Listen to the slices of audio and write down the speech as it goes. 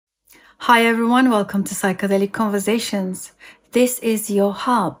Hi everyone, welcome to Psychedelic Conversations. This is your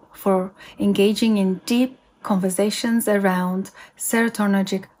hub for engaging in deep conversations around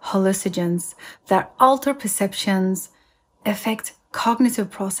serotonergic hallucinogens that alter perceptions, affect cognitive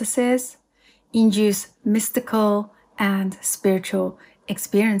processes, induce mystical and spiritual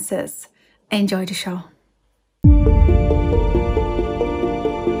experiences. Enjoy the show.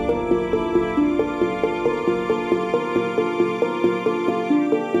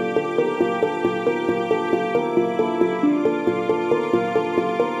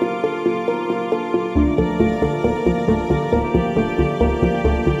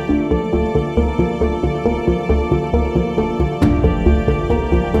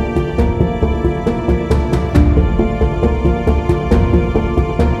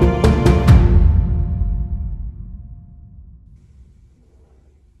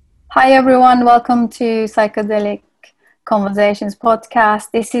 Hi everyone, welcome to Psychedelic Conversations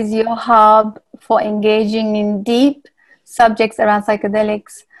podcast. This is your hub for engaging in deep subjects around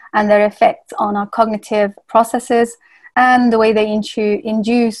psychedelics and their effects on our cognitive processes and the way they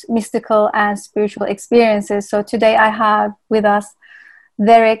induce mystical and spiritual experiences. So today I have with us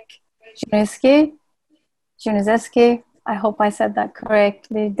Derek Juniszewski. I hope I said that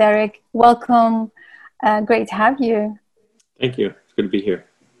correctly. Derek, welcome. Great to have you. Thank you. It's good to be here.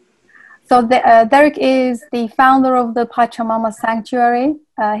 So Derek is the founder of the Pachamama Sanctuary.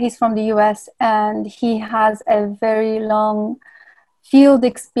 He's from the US and he has a very long field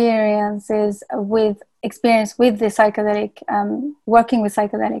experience with the psychedelic, working with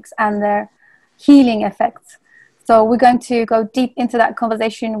psychedelics and their healing effects. So we're going to go deep into that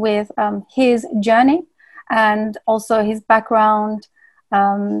conversation with his journey and also his background,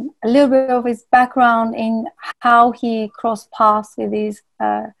 a little bit of his background in how he crossed paths with these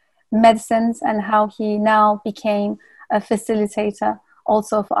medicines and how he now became a facilitator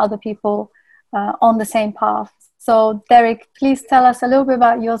also for other people on the same path. So Derek, please tell us a little bit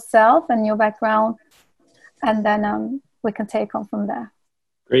about yourself and your background, and then we can take on from there.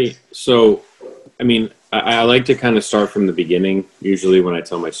 Great. So, I like to kind of start from the beginning, usually when I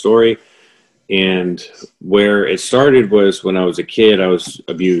tell my story. And where it started was when I was a kid, I was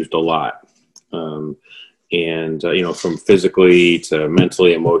abused a lot. From physically to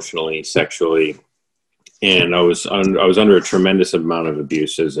mentally, emotionally, sexually, and I was under a tremendous amount of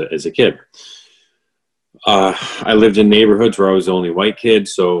abuse as a kid. I lived in neighborhoods where I was the only white kid,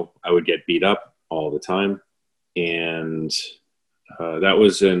 so I would get beat up all the time, and that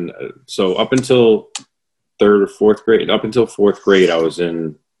was up until fourth grade, I was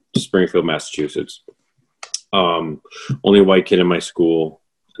in Springfield, Massachusetts. Only white kid in my school.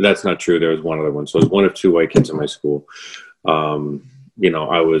 That's not true. There was one other one. So I was one of two white kids in my school. I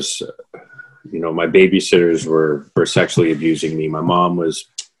was, my babysitters were sexually abusing me. My mom was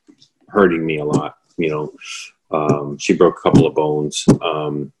hurting me a lot. She broke a couple of bones,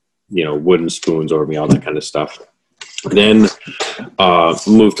 wooden spoons over me, all that kind of stuff. Then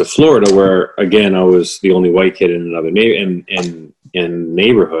moved to Florida, where again I was the only white kid in another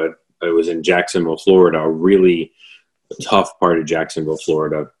neighborhood. I was in Jacksonville, Florida, a really tough part of Jacksonville,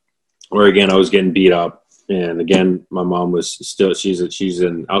 Florida, where again I was getting beat up, and again my mom was she's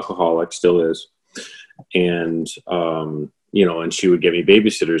an alcoholic, still is, and and she would get me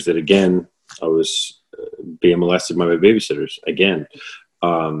babysitters that again I was being molested by my babysitters again,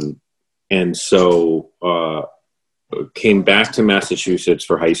 and so came back to Massachusetts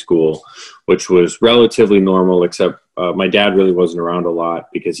for high school, which was relatively normal, except my dad really wasn't around a lot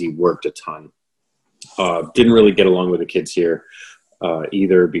because he worked a ton. Didn't really get along with the kids here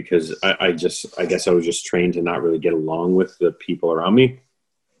either, because I guess I was just trained to not really get along with the people around me,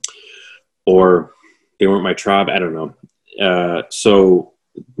 or they weren't my tribe. I don't know. So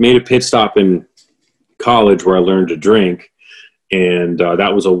made a pit stop in college where I learned to drink, and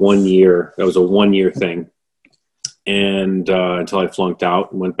that was a 1 year thing. And until I flunked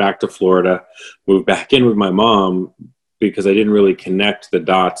out and went back to Florida, moved back in with my mom, because I didn't really connect the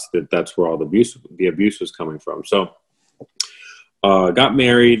dots that's where all the abuse was coming from. So got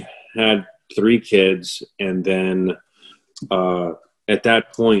married, had 3 kids, and then at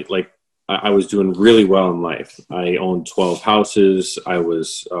that point, like I was doing really well in life. I owned 12 houses. I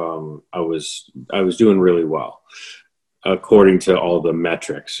was doing really well according to all the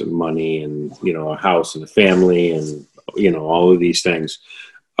metrics, money, and a house and a family, and all of these things.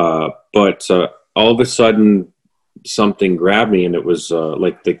 But all of a sudden, something grabbed me, and it was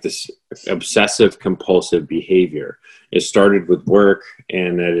like this obsessive compulsive behavior. It started with work,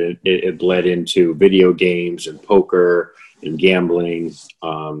 and then it bled into video games and poker and gambling,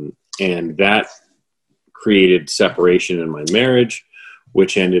 and that created separation in my marriage,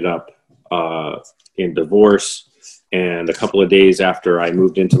 which ended up in divorce. And a couple of days after I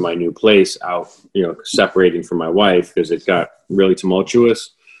moved into my new place, out, separating from my wife because it got really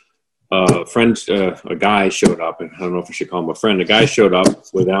tumultuous, a guy showed up, and I don't know if I should call him a friend. A guy showed up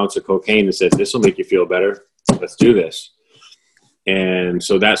with an ounce of cocaine and said, "This will make you feel better. Let's do this." And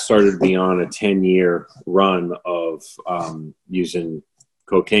so that started me on a 10-year run of using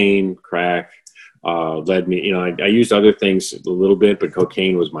cocaine, crack. Led me, I used other things a little bit, but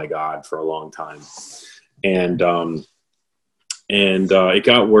cocaine was my God for a long time. And it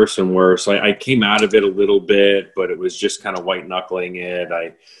got worse and worse. I came out of it a little bit, but it was just kind of white knuckling it.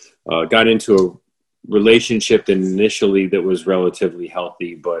 I got into a relationship initially that was relatively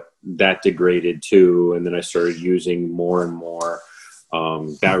healthy, but that degraded too. And then I started using more and more.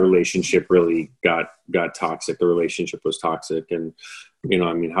 That relationship really got toxic. The relationship was toxic. And,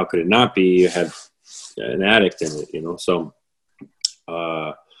 how could it not be? You had an addict in it,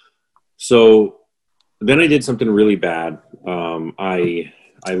 So then I did something really bad. I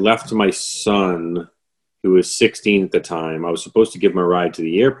left my son, who was 16 at the time. I was supposed to give him a ride to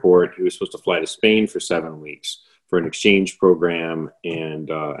the airport. He was supposed to fly to Spain for 7 weeks for an exchange program, and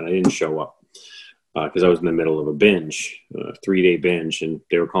I didn't show up because I was in the middle of a binge, a 3-day binge, and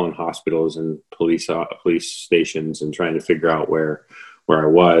they were calling hospitals and police stations and trying to figure out where I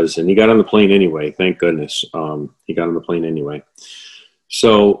was. And he got on the plane anyway. Thank goodness, he got on the plane anyway.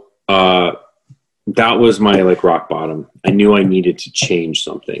 So that was my rock bottom. I knew I needed to change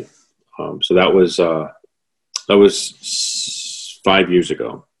something. So that was 5 years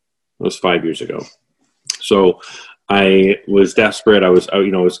ago. It was 5 years ago. So I was desperate. I was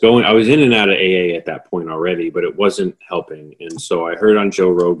in and out of AA at that point already, but it wasn't helping. And so I heard on Joe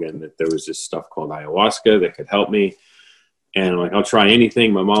Rogan that there was this stuff called ayahuasca that could help me. And I'm like, I'll try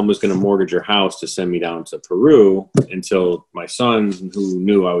anything. My mom was going to mortgage her house to send me down to Peru until my son, who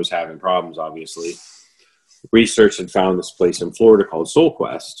knew I was having problems, obviously, researched and found this place in Florida called Soul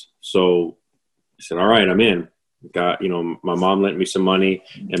Quest. So I said, all right, I'm in. My mom lent me some money,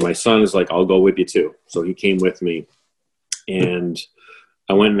 and my son is like, I'll go with you too. So he came with me, and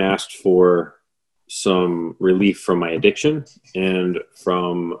I went and asked for some relief from my addiction and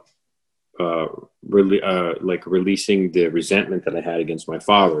from releasing the resentment that I had against my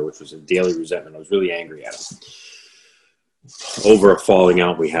father, which was a daily resentment. I was really angry at him over a falling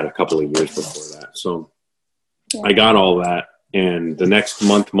out we had a couple of years before that. So yeah. I got all that, and the next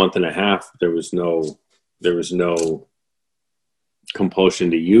month and a half, there was no compulsion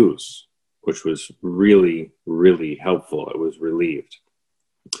to use, which was really, really helpful. It was relieved.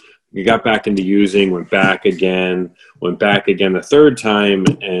 We got back into using, went back again the third time.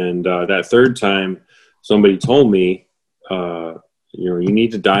 And that third time, somebody told me, you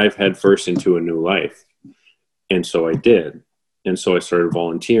need to dive headfirst into a new life. And so I did. And so I started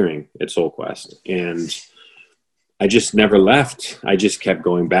volunteering at Soul Quest. And I just never left. I just kept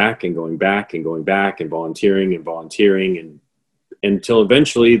going back and going back and going back and volunteering and until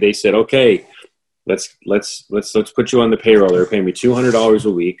eventually they said, okay, let's put you on the payroll. They were paying me $200 a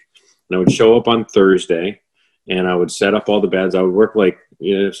week. And I would show up on Thursday, and I would set up all the beds. I would work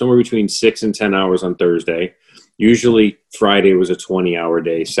somewhere between 6 and 10 hours on Thursday. Usually Friday was a 20-hour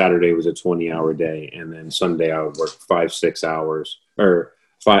day. Saturday was a 20-hour day. And then Sunday I would work 6 hours, or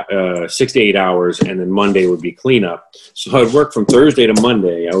 6 to 8 hours. And then Monday would be cleanup. So I would work from Thursday to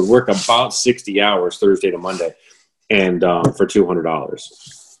Monday. I would work about 60 hours Thursday to Monday, and for $200.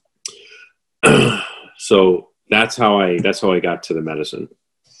 So that's how I got to the medicine.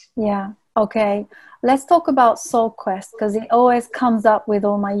 Yeah. Okay. Let's talk about Soul Quest, because it always comes up with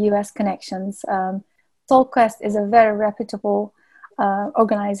all my US connections. Soul Quest is a very reputable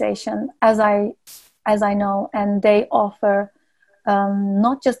organization, as I know, and they offer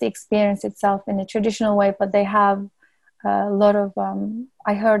not just the experience itself in a traditional way, but they have a lot of,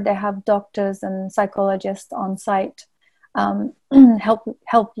 I heard they have doctors and psychologists on site,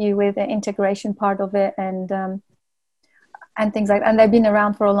 help you with the integration part of it, and things like that. And they've been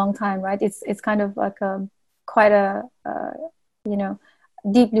around for a long time, right? It's kind of like quite a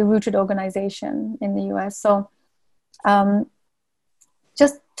deeply rooted organization in the US. So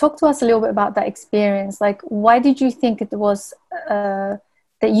just talk to us a little bit about that experience. Like, why did you think it was that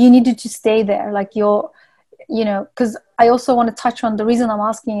you needed to stay there? Like because I also want to touch on, the reason I'm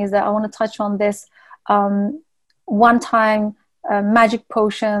asking is that I want to touch on this one time magic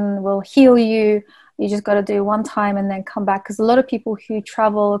potion will heal you. You just got to do one time and then come back. Because a lot of people who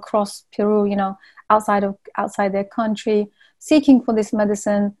travel across Peru, outside their country, seeking for this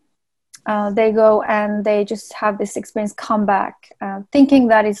medicine, they go and they just have this experience, come back, thinking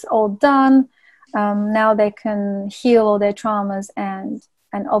that it's all done. Now they can heal all their traumas and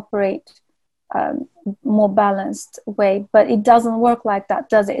and operate more balanced way. But it doesn't work like that,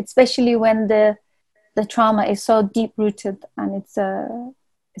 does it? Especially when the trauma is so deep rooted and it's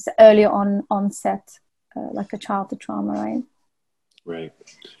early onset, like a childhood trauma, right? Right.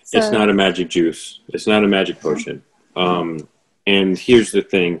 So, it's not a magic juice. It's not a magic potion. And here's the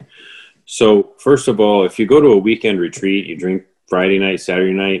thing. So first of all, if you go to a weekend retreat, you drink Friday night,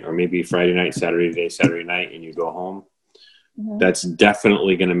 Saturday night, or maybe Friday night, Saturday night, and you go home, that's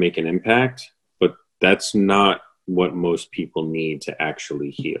definitely going to make an impact, but that's not what most people need to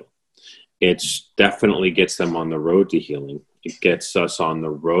actually heal. It's definitely gets them on the road to healing. It gets us on the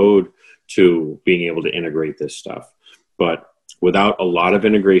road to being able to integrate this stuff. But without a lot of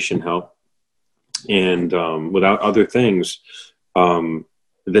integration help and without other things,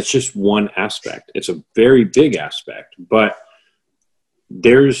 that's just one aspect. It's a very big aspect. But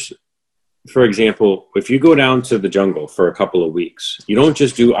there's, for example, if you go down to the jungle for a couple of weeks, you don't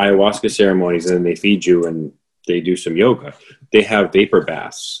just do ayahuasca ceremonies and then they feed you and they do some yoga. They have vapor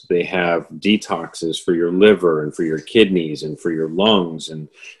baths. They have detoxes for your liver and for your kidneys and for your lungs, and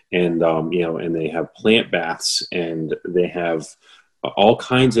they have plant baths, and they have all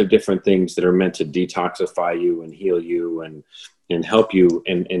kinds of different things that are meant to detoxify you and heal you and help you.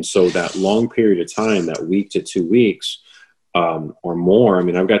 And so that long period of time, that week to 2 weeks or more. I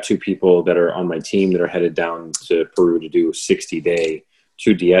mean, I've got 2 people that are on my team that are headed down to Peru to do 60-day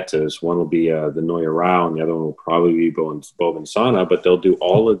 2 dietas. One will be the Noya Rao, and the other one will probably be Bovensana, but they'll do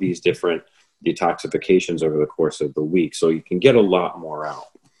all of these different detoxifications over the course of the week. So you can get a lot more out.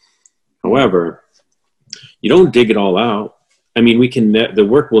 However, you don't dig it all out. I mean, the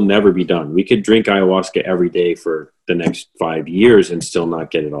work will never be done. We could drink ayahuasca every day for the next 5 years and still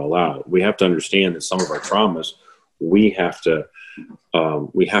not get it all out. We have to understand that some of our traumas, we have to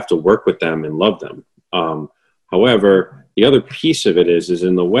work with them and love them. However, the other piece of it is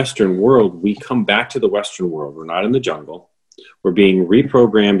in the Western world, we come back to the Western world. We're not in the jungle. We're being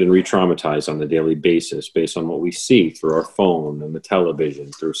reprogrammed and re-traumatized on a daily basis based on what we see through our phone and the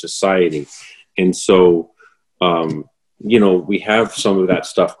television, through society. And so, we have some of that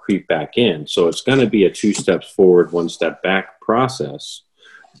stuff creep back in. So it's going to be a 2 steps forward, 1 step back process.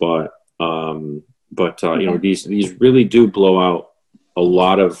 But these really do blow out a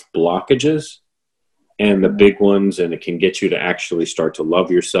lot of blockages and the big ones, and it can get you to actually start to love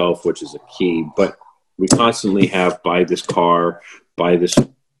yourself, which is a key. But we constantly have buy this car, buy this,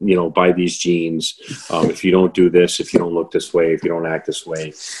 buy these jeans. If you don't do this, if you don't look this way, if you don't act this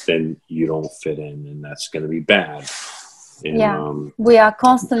way, then you don't fit in, and that's going to be bad. And, we are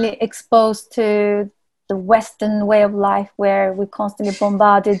constantly exposed to the Western way of life, where we're constantly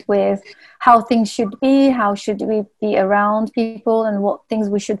bombarded with how things should be, how should we be around people, and what things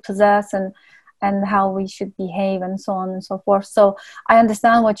we should possess, and how we should behave, and so on and so forth. So I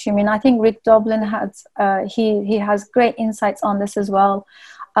understand what you mean. I think Rick Doblin has he has great insights on this as well,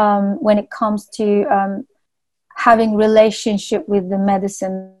 when it comes to having relationship with the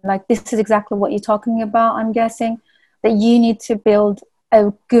medicine. Like, this is exactly what you're talking about, I'm guessing, that you need to build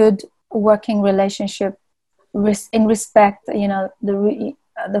a good working relationship in respect.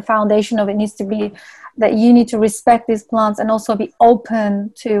 The foundation of it needs to be that you need to respect these plants and also be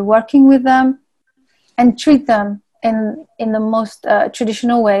open to working with them and treat them in the most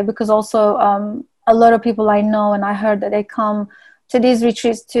traditional way. Because also a lot of people I know, and I heard that they come to these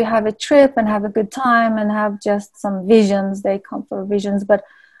retreats to have a trip and have a good time and have just some visions. They come for visions. But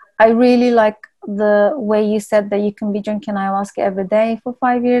I really like the way you said that you can be drinking ayahuasca every day for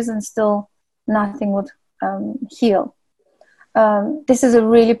 5 years and still nothing would heal. This is a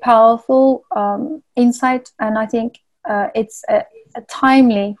really powerful insight, and I think it's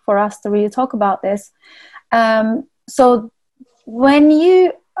timely for us to really talk about this. So when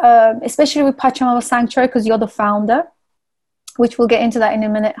you, especially with Pachamama Sanctuary, because you're the founder, which we'll get into that in a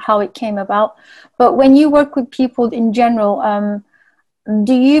minute, how it came about. But when you work with people in general,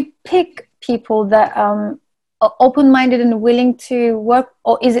 do you pick people that are open-minded and willing to work,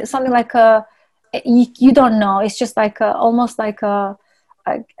 or is it something like you don't know, it's just like almost like a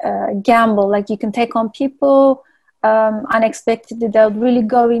gamble, like you can take on people unexpectedly, they'll really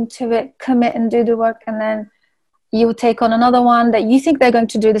go into it, commit and do the work, and then you take on another one that you think they're going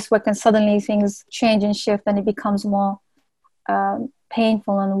to do this work, and suddenly things change and shift and it becomes more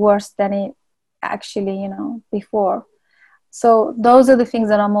painful and worse than it actually before. So those are the things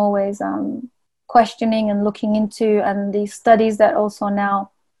that I'm always questioning and looking into, and the studies that also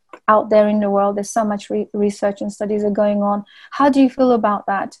now out there in the world, there's so much research and studies are going on. How do you feel about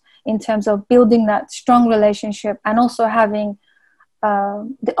that in terms of building that strong relationship and also having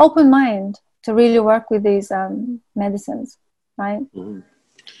the open mind to really work with these medicines, right? Mm-hmm.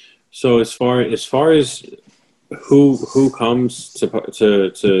 So as far as who comes to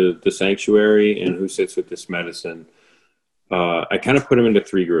the sanctuary and who sits with this medicine, I kind of put them into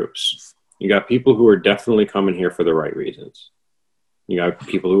three groups. You got people who are definitely coming here for the right reasons. You got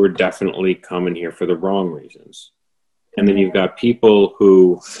people who are definitely coming here for the wrong reasons. And then you've got people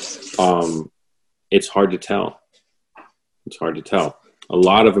who, it's hard to tell. It's hard to tell. A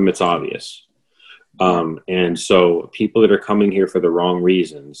lot of them, it's obvious. And so people that are coming here for the wrong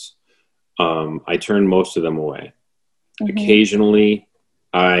reasons, I turn most of them away. Mm-hmm. Occasionally,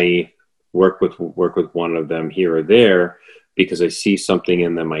 I work with one of them here or there because I see something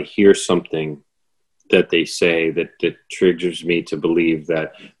in them. I hear something that they say that triggers me to believe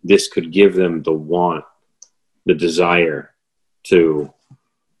that this could give them the desire to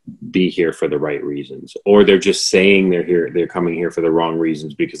be here for the right reasons, or they're just saying they're coming here for the wrong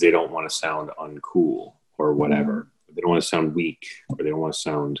reasons because they don't want to sound uncool or whatever. They don't want to sound weak, or they don't want to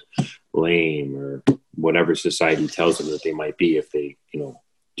sound lame, or whatever society tells them that they might be if they,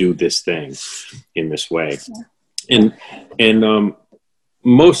 do this thing in this way. And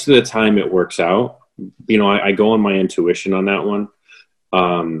most of the time it works out. I go on my intuition on that one.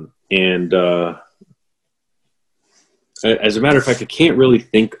 As a matter of fact, I can't really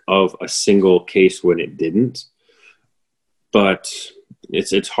think of a single case when it didn't, but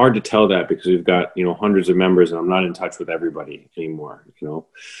it's hard to tell that because we've got, hundreds of members and I'm not in touch with everybody anymore,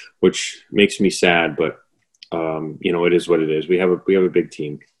 which makes me sad, but, it is what it is. We have a big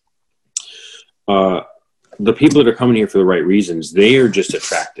team. The people that are coming here for the right reasons, they are just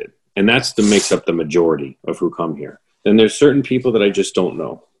attracted, and makes up the majority of who come here. Then there's certain people that I just don't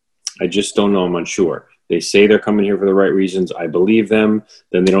know. I'm unsure. They say they're coming here for the right reasons. I believe them.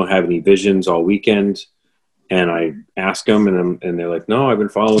 Then they don't have any visions all weekend. And I ask them and they're like, no, I've been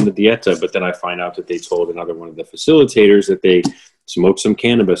following the dieta. But then I find out that they told another one of the facilitators that they smoked some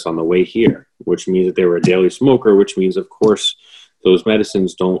cannabis on the way here, which means that they were a daily smoker, which means, of course, those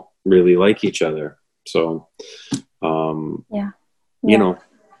medicines don't really like each other. So,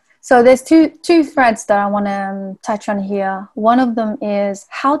 So there's two threads that I want to touch on here. One of them is,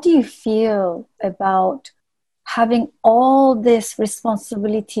 how do you feel about having all this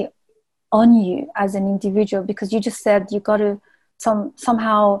responsibility on you as an individual? Because you just said you got to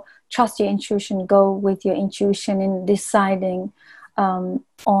somehow trust your intuition, go with your intuition in deciding on,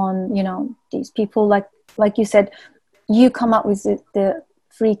 these people. Like you said, you come up with the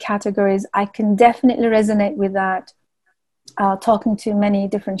three categories. I can definitely resonate with that. Talking to many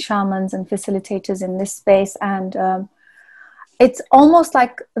different shamans and facilitators in this space, and it's almost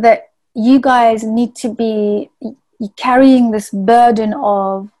like that you guys need to be carrying this burden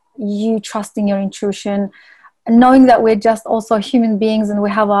of you trusting your intuition, and knowing that we're just also human beings and we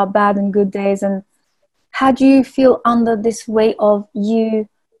have our bad and good days. And how do you feel under this weight of you?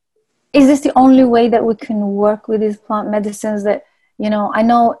 Is this the only way that we can work with these plant medicines? That I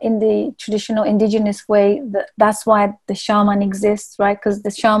know in the traditional indigenous way, that's why the shaman exists, right? Because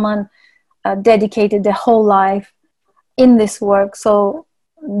the shaman dedicated their whole life in this work. So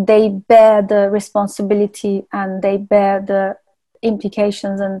they bear the responsibility and they bear the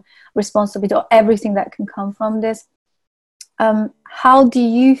implications and responsibility of everything that can come from this. How do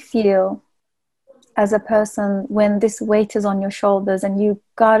you feel as a person when this weight is on your shoulders and you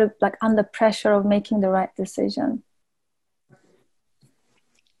got to, under pressure of making the right decision?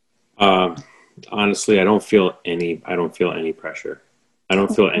 Honestly, I don't feel any pressure. I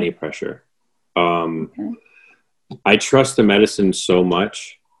don't feel any pressure. I trust the medicine so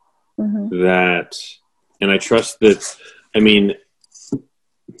much and I trust that,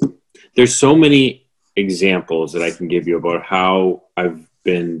 there's so many examples that I can give you about how I've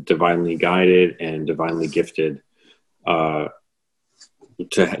been divinely guided and divinely gifted, to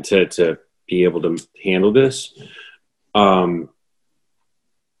be able to handle this.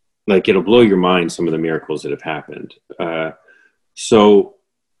 It'll blow your mind, some of the miracles that have happened. So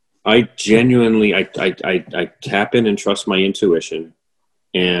I genuinely, I tap in and trust my intuition,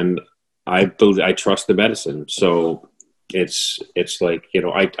 and I trust the medicine. So it's like,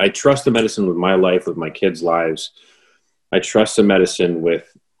 I trust the medicine with my life, with my kids' lives. I trust the medicine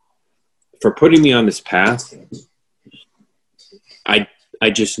for putting me on this path. I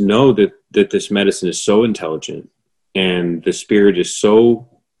just know that this medicine is so intelligent and the spirit is so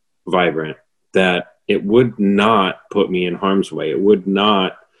vibrant that it would not put me in harm's way. It would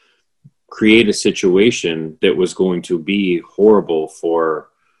not create a situation that was going to be horrible for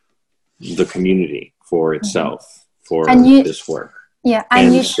the community, for itself, for this work. Yeah.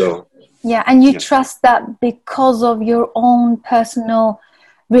 And you trust that because of your own personal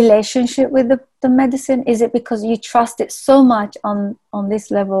relationship with the medicine? Is it because you trust it so much on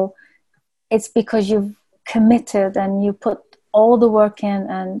this level? It's because you've committed and you put all the work in,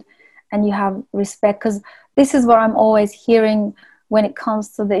 and you have respect? Because this is what I'm always hearing when it comes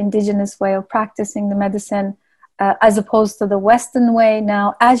to the indigenous way of practicing the medicine, as opposed to the Western way.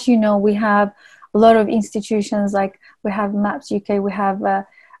 Now, as you know, we have a lot of institutions, like we have MAPS UK, we have a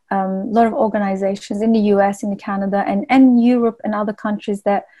lot of organizations in the US, in Canada, and Europe and other countries,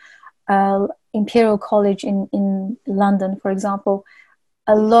 that Imperial College in London, for example.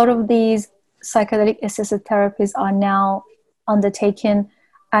 A lot of these psychedelic assisted therapies are now undertaken,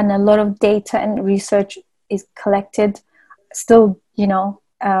 and a lot of data and research is collected. Still, you know,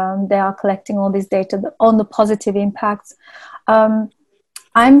 they are collecting all this data on the positive impacts.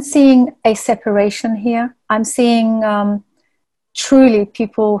 I'm seeing a separation here. I'm seeing truly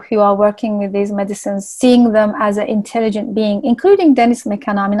people who are working with these medicines, seeing them as an intelligent being, including Dennis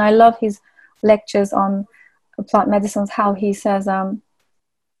McKenna. I mean, I love his lectures on plant medicines, how he says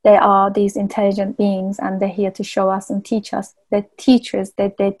they are these intelligent beings and they're here to show us and teach us. They're teachers,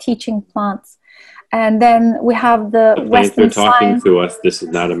 they're teaching plants. And then we have the plants Western are talking science. to us. This is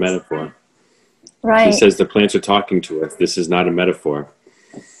not a metaphor. Right. He says the plants are talking to us. This is not a metaphor.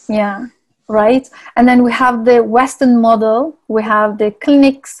 Yeah, right. And then we have the Western model. We have the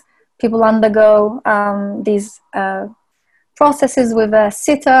clinics. People undergo these processes with a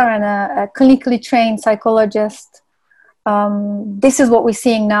sitter and a clinically trained psychologist. This is what we're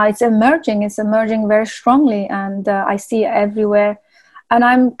seeing now. It's emerging very strongly, and I see it everywhere. And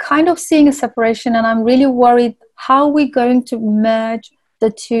I'm kind of seeing a separation, and I'm really worried how we're going to merge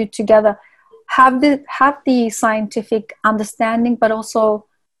the two together. Have the scientific understanding, but also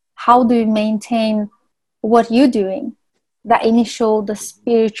how do you maintain what you're doing, that initial, the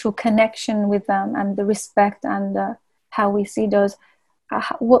spiritual connection with them, and the respect, and how we see those.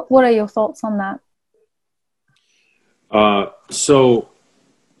 What are your thoughts on that? So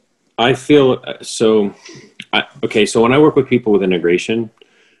I feel, so when I work with people with integration,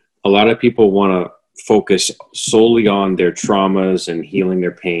 a lot of people want to focus solely on their traumas and healing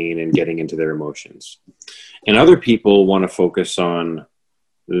their pain and getting into their emotions. And other people want to focus on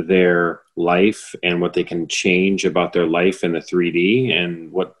their life and what they can change about their life in the 3D,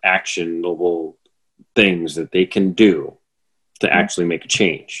 and what actionable things that they can do to actually make a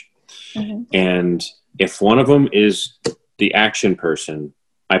change. Mm-hmm. And if one of them is the action person,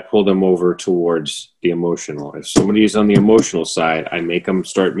 I pull them over towards the emotional. If somebody is on the emotional side, I make them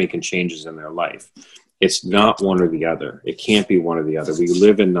start making changes in their life. It's not one or the other. It can't be one or the other. We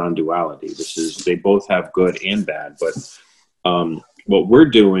live in non-duality. They both have good and bad. But what we're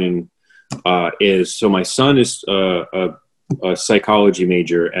doing is, so my son is a psychology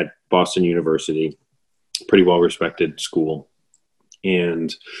major at Boston University, pretty well-respected school.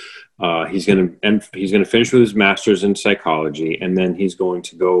 And he's going to finish with his master's in psychology, and then he's going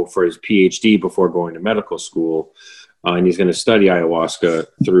to go for his PhD before going to medical school. And he's going to study ayahuasca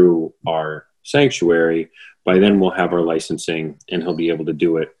through our sanctuary. By then we'll have our licensing, and he'll be able to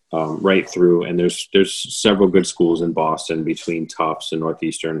do it right through. And there's several good schools in Boston between Tufts and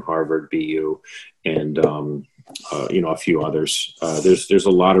Northeastern, Harvard, BU, and a few others. There's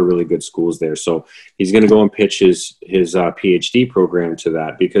a lot of really good schools there. So he's going to go and pitch his PhD program to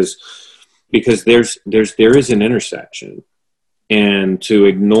that, because there is an intersection, and to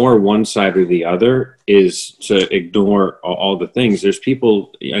ignore one side or the other is to ignore all the things. There's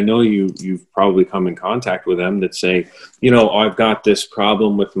people, I know you've probably come in contact with them, that say, I've got this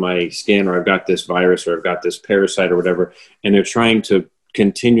problem with my skin, or I've got this virus, or I've got this parasite or whatever. And they're trying to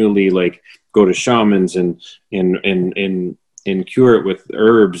continually go to shamans and cure it with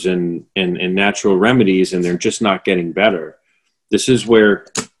herbs and natural remedies, and they're just not getting better. This is where,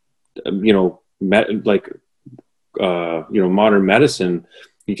 modern medicine,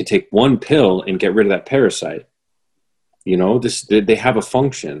 you can take one pill and get rid of that parasite. They have a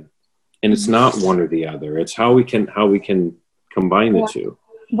function, and it's not one or the other. It's how we can combine the two.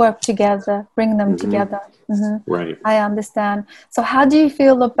 Work together, bring them together. Mm-hmm. Right. I understand. So how do you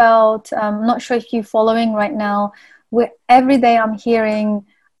feel about, I'm not sure if you're following right now, every day I'm hearing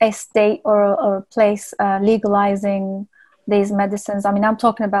a state or a place legalizing these medicines. I mean, I'm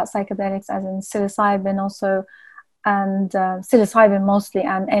talking about psychedelics as in psilocybin also, and psilocybin mostly,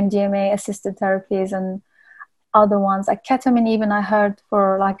 and MDMA assisted therapies, and other ones like ketamine even, I heard,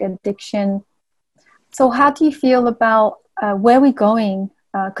 for addiction. So how do you feel about where we're going?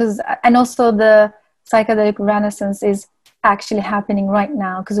 And also the psychedelic renaissance is actually happening right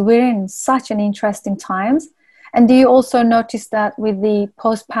now, because we're in such an interesting times. And do you also notice that with the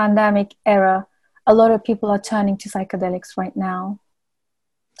post-pandemic era, a lot of people are turning to psychedelics right now?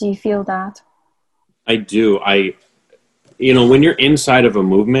 Do you feel that? I do. When you're inside of a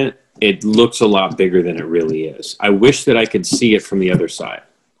movement, it looks a lot bigger than it really is. I wish that I could see it from the other side.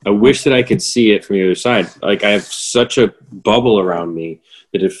 I wish that I could see it from the other side. Like, I have such a bubble around me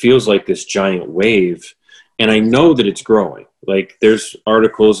that it feels like this giant wave, and I know that it's growing. Like, there's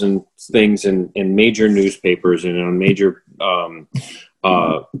articles and things in major newspapers and on major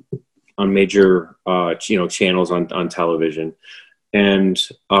channels on television, and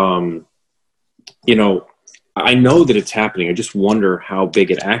I know that it's happening. I just wonder how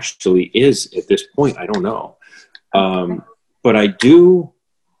big it actually is at this point. I don't know, but I do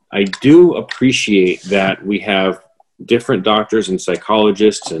appreciate that we have different doctors and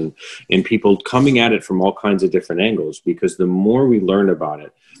psychologists and people coming at it from all kinds of different angles, because the more we learn about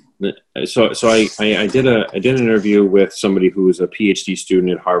it. So I did an interview with somebody who was a PhD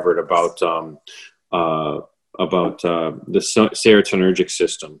student at Harvard about the serotonergic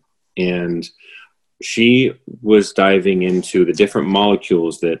system, and she was diving into the different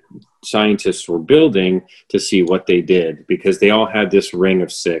molecules that scientists were building to see what they did, because they all had this ring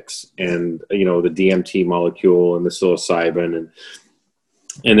of six, and the DMT molecule and the psilocybin,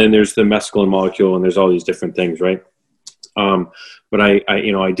 and then there's the mescaline molecule, and there's all these different things, right? But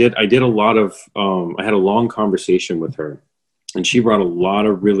I did a lot of I had a long conversation with her, and she brought a lot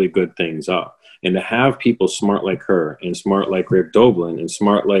of really good things up. And to have people smart like her, and smart like Rick Doblin, and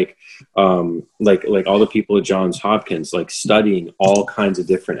smart like all the people at Johns Hopkins, like studying all kinds of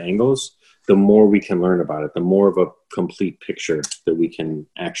different angles, the more we can learn about it, the more of a complete picture that we can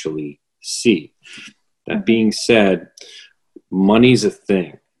actually see. That being said, money's a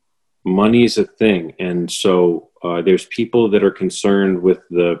thing. Money's a thing. And so there's people that are concerned with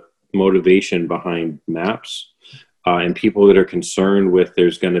the motivation behind MAPS. And people that are concerned with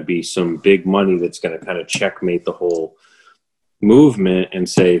there's going to be some big money that's going to kind of checkmate the whole movement and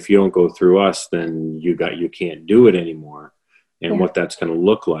say, if you don't go through us, then you can't do it anymore, and what that's going to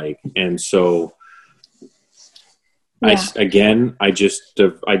look like. And so I just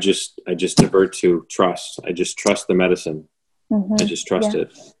divert to trust. I just trust the medicine. I just trust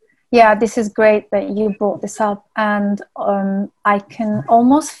it. Yeah, this is great that you brought this up, and I can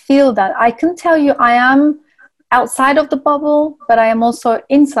almost feel that. I can tell you I am outside of the bubble, but I am also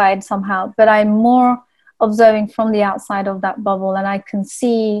inside somehow, but I'm more observing from the outside of that bubble, and I can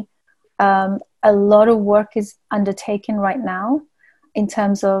see a lot of work is undertaken right now in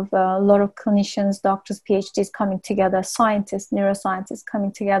terms of a lot of clinicians, doctors, PhDs coming together, scientists, neuroscientists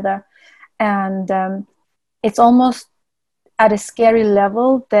coming together, and it's almost at a scary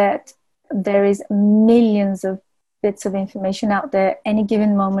level that there is millions of bits of information out there any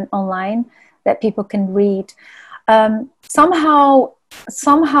given moment online that people can read. Somehow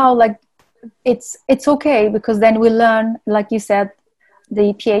like it's okay, because then we learn, like you said,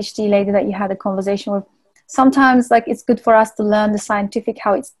 the PhD lady that you had a conversation with, sometimes like it's good for us to learn the scientific,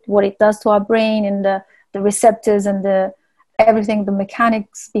 what it does to our brain, and the receptors and everything, the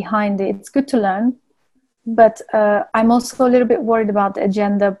mechanics behind it. It's good to learn, but I'm also a little bit worried about the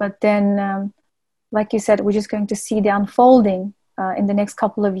agenda. But then like you said, we're just going to see the unfolding in the next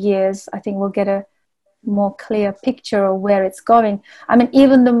couple of years. I think we'll get a more clear picture of where it's going. I mean,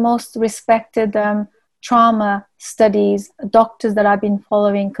 even the most respected trauma studies, doctors that I've been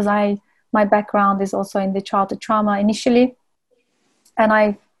following, because my background is also in the childhood trauma initially, and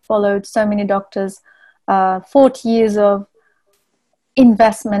I followed so many doctors, 40 years of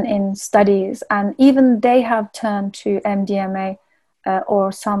investment in studies, and even they have turned to MDMA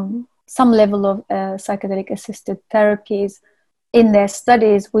or some level of psychedelic assisted therapies in their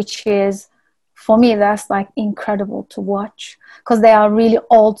studies, which is, for me, that's like incredible to watch, because they are really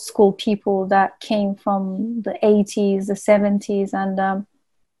old school people that came from the 80s, the 70s, and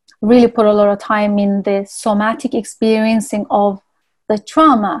really put a lot of time in the somatic experiencing of the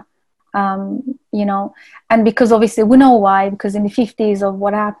trauma, and because obviously we know why, because in the 50s of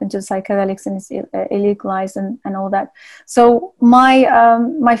what happened to psychedelics, and it's illegalized and all that. So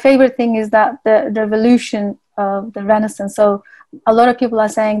my favorite thing is that the revolution of the Renaissance. So a lot of people are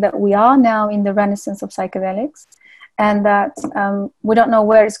saying that we are now in the Renaissance of psychedelics, and that we don't know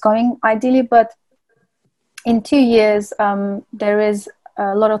where it's going ideally, but in 2 years there is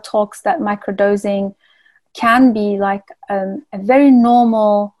a lot of talks that microdosing can be like a very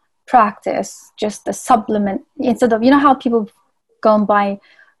normal practice, just a supplement, instead of, how people go and buy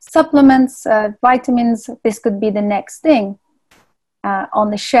supplements, vitamins. This could be the next thing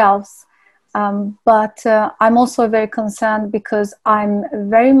on the shelves. But I'm also very concerned, because I'm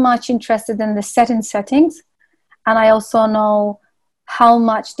very much interested in the settings, and I also know how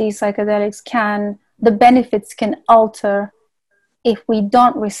much these psychedelics the benefits can alter if we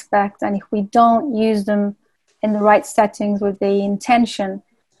don't respect and if we don't use them in the right settings with the intention,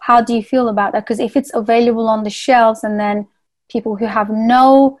 how do you feel about that? Because if it's available on the shelves and then people who have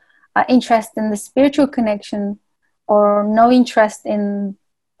no interest in the spiritual connection or no interest in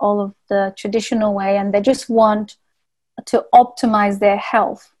all of the traditional way, and they just want to optimize their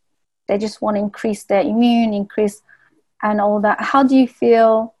health, they just want to increase their immune, increase and all that. How do you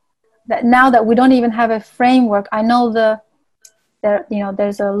feel that now that we don't even have a framework? I know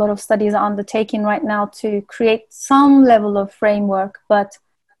there's a lot of studies undertaking right now to create some level of framework, but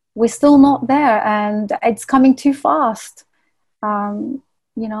we're still not there, and it's coming too fast. A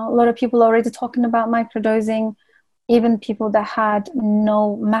lot of people are already talking about microdosing, even people that had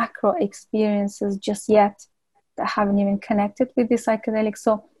no macro experiences just yet, that haven't even connected with the psychedelics.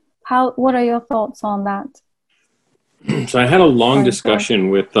 So what are your thoughts on that? So I had a long discussion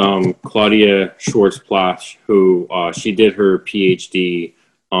with Claudia Schwartz-Plasch, who she did her PhD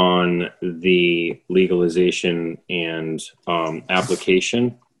on the legalization and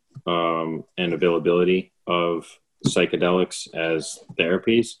application and availability of psychedelics as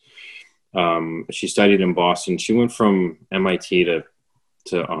therapies. She studied in Boston. She went from MIT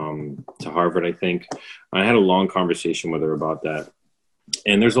to Harvard, I think. I had a long conversation with her about that.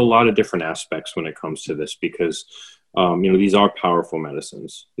 And there's a lot of different aspects when it comes to this, because these are powerful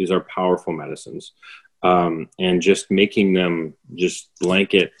medicines. These are powerful medicines. And just making them just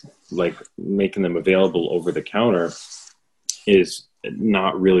blanket, like making them available over the counter, is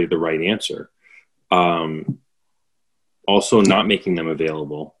not really the right answer. Also not making them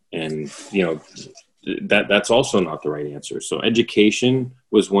available, and that's also not the right answer. So education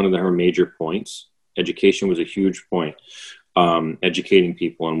was one of her major points. Education was a huge point. Educating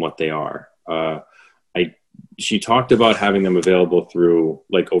people on what they are. She talked about having them available through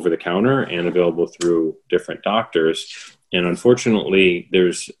like over the counter and available through different doctors. And unfortunately,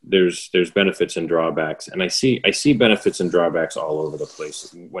 there's benefits and drawbacks, and I see benefits and drawbacks all over the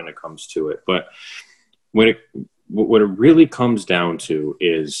place when it comes to it. But what it really comes down to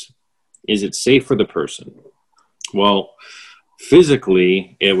is it safe for the person? Well,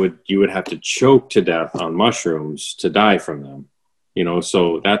 physically, you would have to choke to death on mushrooms to die from them,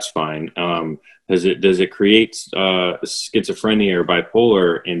 so that's fine. Does it create schizophrenia or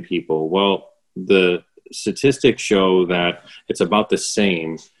bipolar in people? Well, the statistics show that it's about the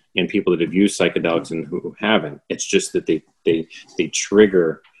same in people that have used psychedelics and who haven't. It's just that they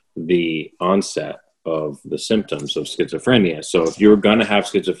trigger the onset of the symptoms of schizophrenia. So if you're going to have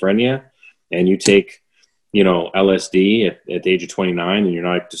schizophrenia and you take, LSD at the age of 29 and you're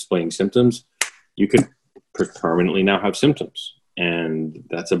not displaying symptoms, you could permanently now have symptoms. And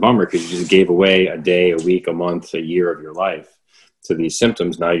that's a bummer, because you just gave away a day, a week, a month, a year of your life to these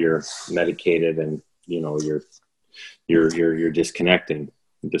symptoms. Now you're medicated and, you're disconnecting,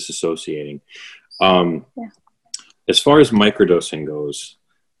 disassociating. As far as microdosing goes,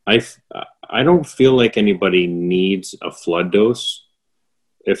 I don't feel like anybody needs a flood dose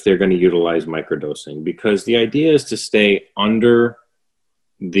if they're going to utilize microdosing, because the idea is to stay under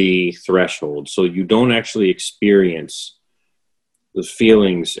the threshold, so you don't actually experience the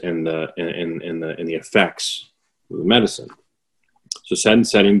feelings and the effects of the medicine. So set and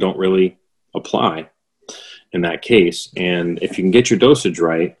setting don't really apply in that case. And if you can get your dosage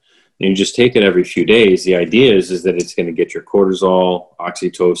right, and you just take it every few days, the idea is that it's going to get your cortisol,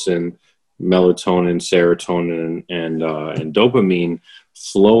 oxytocin, melatonin, serotonin, and dopamine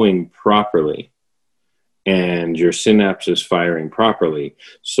flowing properly, and your synapses firing properly,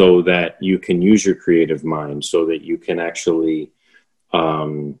 so that you can use your creative mind, so that you can actually,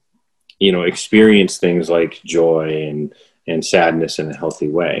 experience things like joy and sadness in a healthy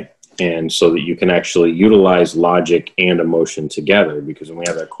way. And so that you can actually utilize logic and emotion together, because when we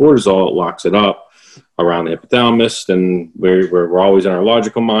have that cortisol, it locks it up around the hypothalamus, and we're always in our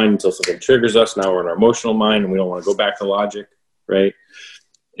logical mind until something triggers us. Now we're in our emotional mind, and we don't want to go back to logic, right?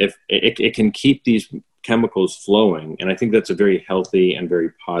 If it can keep these chemicals flowing, and I think that's a very healthy and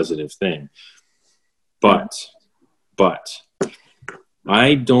very positive thing. But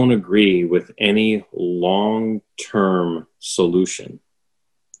I don't agree with any long-term solution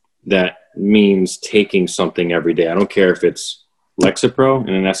that means taking something every day. I don't care if it's Lexapro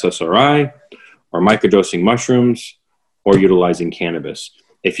in an SSRI, or microdosing mushrooms, or utilizing cannabis.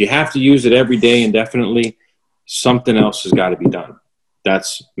 If you have to use it every day indefinitely, something else has got to be done.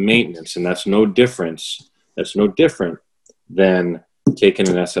 That's maintenance, and that's no different than taking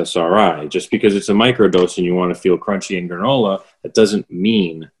an SSRI. Just because it's a microdose and you want to feel crunchy and granola, that doesn't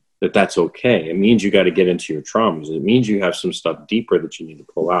mean that that's okay. It means you got to get into your traumas. It means you have some stuff deeper that you need to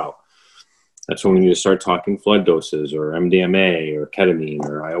pull out. That's when we need to start talking flood doses or MDMA or ketamine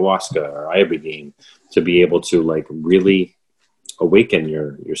or ayahuasca or ibogaine to be able to like really awaken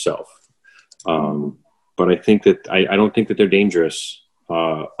yourself. But I think that I don't think that they're dangerous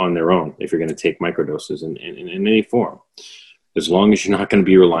on their own if you're going to take microdoses in any form, as long as you're not going to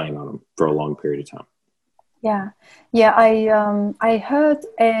be relying on them for a long period of time. Yeah. I heard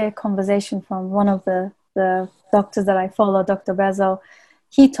a conversation from one of the doctors that I follow, Dr. Bezo.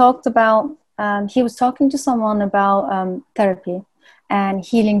 He talked about, he was talking to someone about therapy and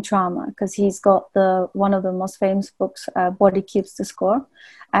healing trauma, because he's got one of the most famous books, Body Keeps the Score.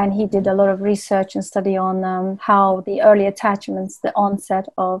 And he did a lot of research and study on how the early attachments, the onset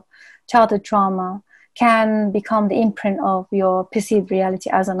of childhood trauma, can become the imprint of your perceived reality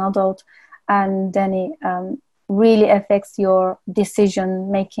as an adult. And then it really affects your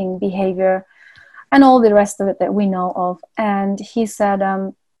decision-making behavior and all the rest of it that we know of. And he said,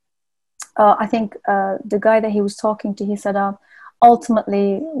 I think the guy that he was talking to, he said,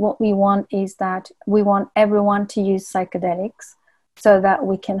 ultimately what we want is that we want everyone to use psychedelics so that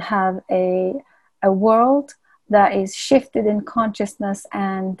we can have a world that is shifted in consciousness,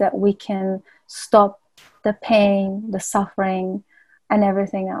 and that we can stop the pain, the suffering, and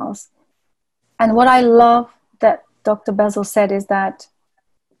everything else. And what I love that Dr. Bezo said is that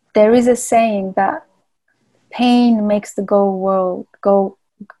there is a saying that pain makes the world go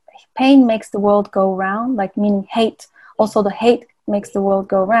round, like meaning hate. Also, the hate makes the world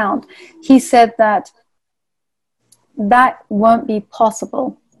go round. He said that won't be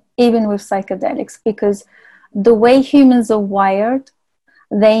possible even with psychedelics, because the way humans are wired,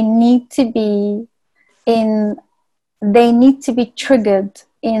 they need to be triggered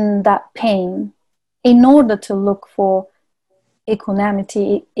in that pain in order to look for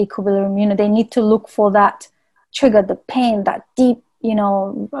equanimity, equilibrium. They need to look for that trigger, the pain, that deep,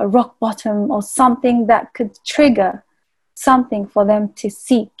 rock bottom, or something that could trigger something for them to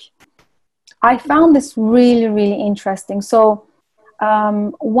seek. I found this really, really interesting. So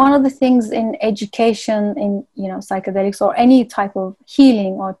one of the things in education, in psychedelics or any type of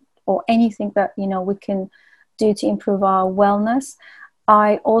healing or anything that we can do to improve our wellness,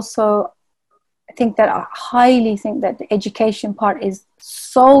 I highly think that the education part is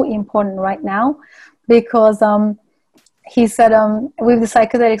so important right now, because he said with the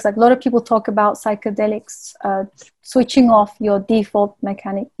psychedelics, like a lot of people talk about psychedelics switching off your default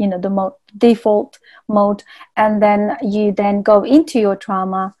mechanic, the default mode, and then you then go into your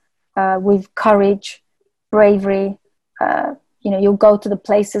trauma with courage, bravery. You'll go to the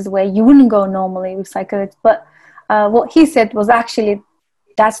places where you wouldn't go normally with psychedelics. But what he said was actually,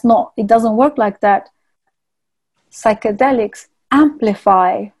 it doesn't work like that. Psychedelics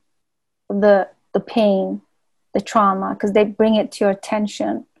amplify the pain, the trauma, because they bring it to your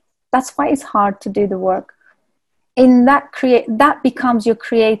attention. That's why it's hard to do the work. In that becomes your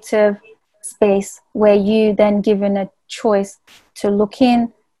creative space, where you then given a choice to look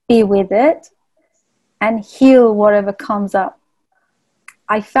in, be with it, and heal whatever comes up.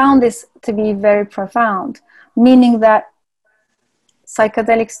 I found this to be very profound, meaning that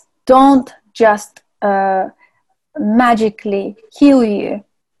psychedelics don't just magically heal you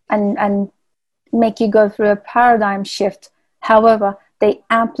and make you go through a paradigm shift. However, they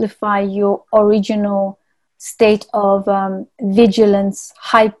amplify your original state of vigilance,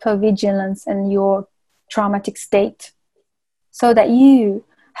 hypervigilance, and your traumatic state, so that you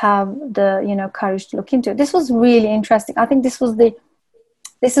have the courage to look into it. This was really interesting. I think this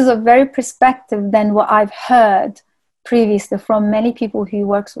is a very perspective than what I've heard previously from many people who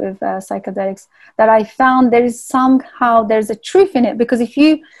works with psychedelics, that I found there's a truth in it. Because if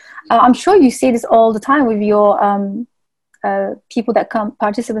you I'm sure you see this all the time with your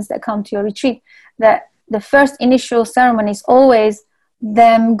participants that come to your retreat, that the first initial ceremony is always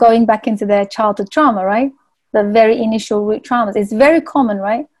them going back into their childhood trauma, right? The very initial root traumas. It's very common,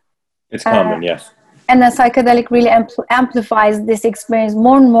 right? It's common, yes. And the psychedelic really amplifies this experience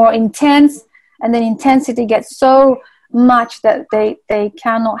more and more intense, and then intensity gets so much that they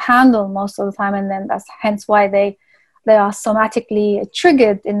cannot handle most of the time, and then that's hence why they are somatically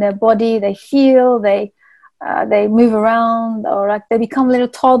triggered in their body. They feel, they move around, or like they become little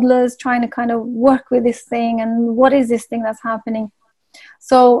toddlers trying to kind of work with this thing, and what is this thing that's happening.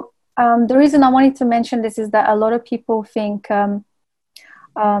 So the reason I wanted to mention this is that a lot of people think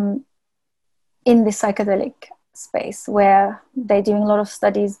in the psychedelic space where they're doing a lot of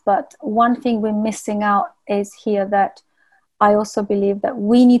studies, but one thing we're missing out is here, that I also believe that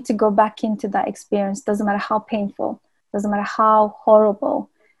we need to go back into that experience, doesn't matter how painful, doesn't matter how horrible,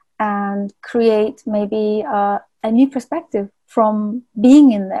 and create maybe a new perspective from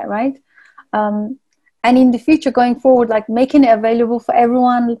being in there, right? And in the future, going forward, like making it available for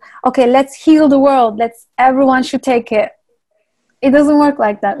everyone. Okay, let's heal the world. Everyone should take it. It doesn't work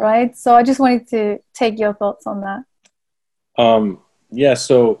like that, right? So I just wanted to take your thoughts on that. Yeah.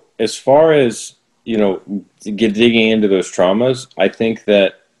 So as far as, digging into those traumas, I think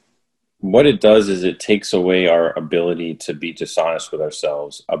that what it does is it takes away our ability to be dishonest with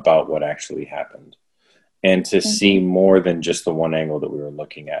ourselves about what actually happened, and to see more than just the one angle that we were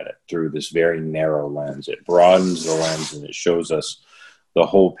looking at it through this very narrow lens. It broadens the lens and it shows us the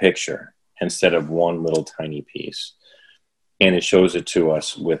whole picture instead of one little tiny piece. And it shows it to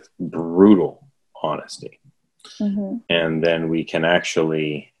us with brutal honesty. And then we can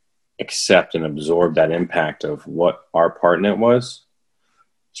actually accept and absorb that impact of what our part in it was,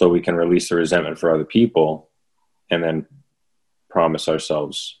 so we can release the resentment for other people and then promise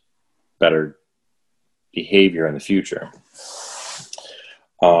ourselves better behavior in the future.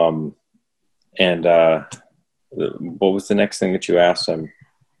 What was the next thing that you asked?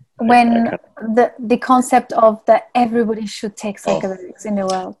 The concept of that everybody should take psychedelics in the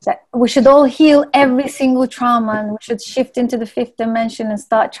world, that we should all heal every single trauma, and we should shift into the fifth dimension and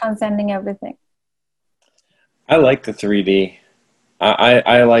start transcending everything. I like the 3D.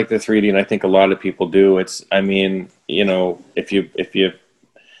 I like the 3D, and I think a lot of people do. If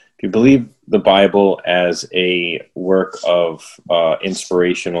you believe the Bible as a work of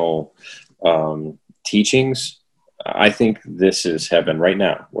inspirational teachings, I think this is heaven right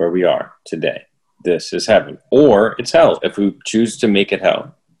now, where we are today. This is heaven, or it's hell if we choose to make it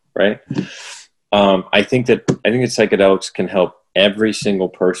hell, right? I think that psychedelics can help every single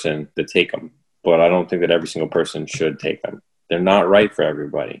person that take them, but I don't think that every single person should take them. They're not right for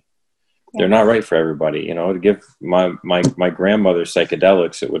everybody. They're not right for everybody. To give my grandmother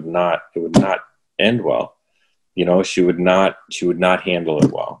psychedelics, it would not end well. She would not handle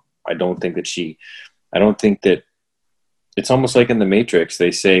it well. I don't think that it's almost like in the Matrix.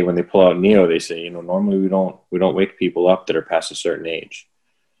 They say, when they pull out Neo, they say, normally we don't wake people up that are past a certain age.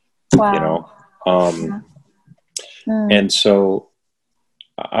 Wow. And so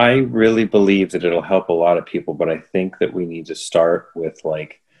I really believe that it'll help a lot of people, but I think that we need to start with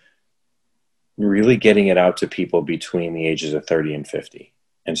really getting it out to people between the ages of 30 and 50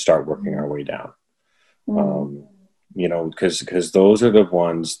 and start working our way down. Because those are the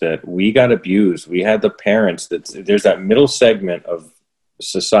ones that we got abused. We had the parents there's that middle segment of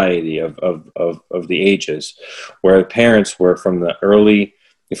society of the ages where the parents were from the early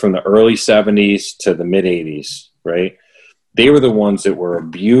 70s to the mid 80s, right? They were the ones that were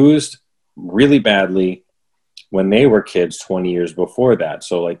abused really badly when they were kids 20 years before that.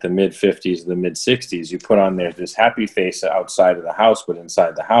 So like the mid 50s, the mid 60s, you put on there this happy face outside of the house, but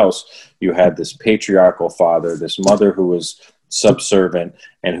inside the house, you had this patriarchal father, this mother who was subservient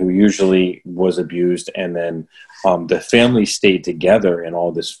and who usually was abused. And then the family stayed together in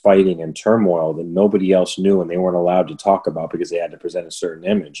all this fighting and turmoil that nobody else knew and they weren't allowed to talk about because they had to present a certain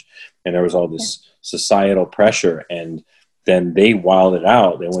image. And there was all this societal pressure, and then they wilded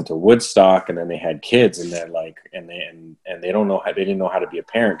out. They went to Woodstock, and then they had kids, and they're like, and they didn't know how to be a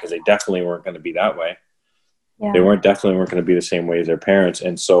parent, because they definitely weren't going to be that way. Yeah. They weren't going to be the same way as their parents.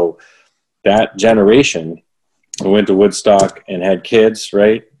 And so that generation who went to Woodstock and had kids,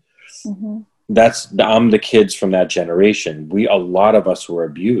 right? I'm the kids from that generation. A lot of us were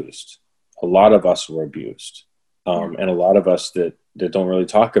abused. And a lot of us that don't really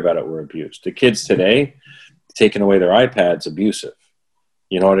talk about it were abused. The kids today, taking away their iPads, abusive.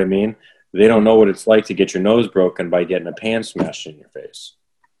 You know what I mean? They don't know what it's like to get your nose broken by getting a pan smashed in your face.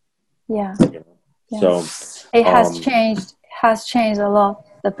 Yeah. So it has changed a lot.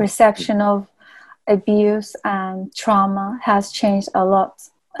 The perception of abuse and trauma has changed a lot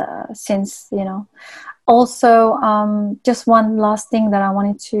since, Also, just one last thing that I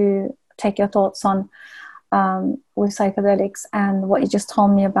wanted to take your thoughts on with psychedelics and what you just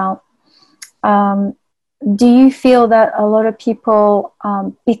told me about. Do you feel that a lot of people,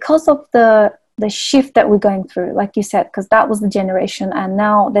 because of the shift that we're going through, like you said, because that was the generation, and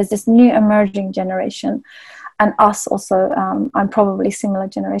now there's this new emerging generation, and us also, I'm probably similar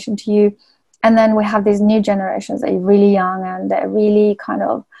generation to you, and then we have these new generations that are really young, and they're really kind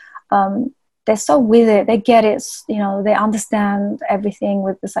of, they're so with it, they get it, they understand everything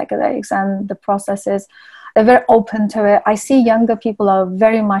with the psychedelics and the processes. They're very open to it. I see younger people are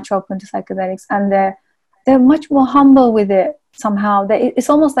very much open to psychedelics, and they're much more humble with it somehow.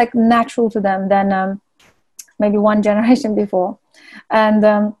 It's almost like natural to them than maybe one generation before.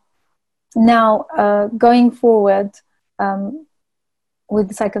 And now going forward with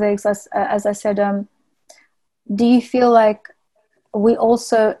the psychedelics, as I said, do you feel like we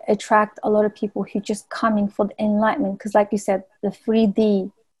also attract a lot of people who just coming for the enlightenment, because like you said, the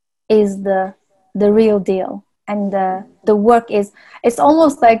 3D is the real deal. And the work is, it's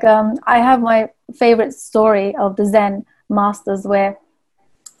almost like I have my favorite story of the Zen masters, where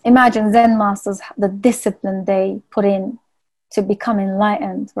imagine Zen masters, the discipline they put in to become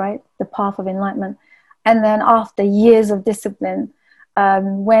enlightened, right? The path of enlightenment. And then after years of discipline,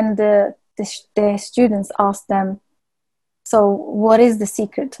 when the students ask them, so what is the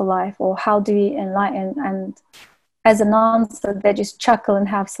secret to life, or how do we enlighten? And as an answer, they just chuckle and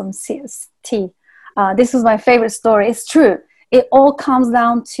have some tea. This was my favorite story. It's true. It all comes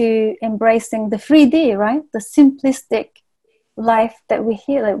down to embracing the 3D, right? The simplistic life that we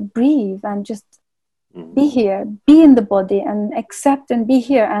here, like breathe and just be here, be in the body and accept and be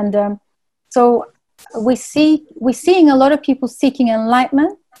here. And so we're seeing a lot of people seeking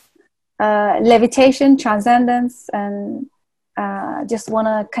enlightenment, levitation, transcendence, and just want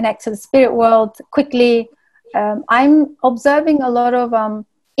to connect to the spirit world quickly. I'm observing a lot of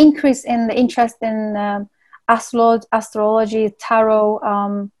increase in the interest in astrology,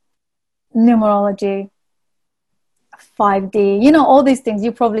 tarot, numerology, 5D, you know, all these things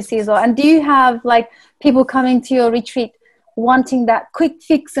you probably see as well. And do you have like people coming to your retreat wanting that quick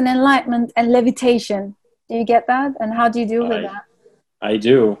fix and enlightenment and levitation? Do you get that? And how do you deal with that? I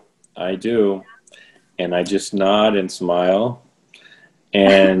do. And I just nod and smile.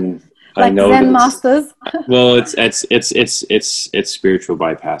 And like I know Zen masters. Well, it's spiritual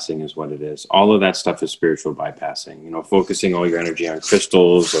bypassing is what it is. All of that stuff is spiritual bypassing. You know, focusing all your energy on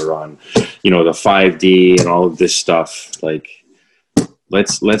crystals or on, you know, the 5D and all of this stuff. Like,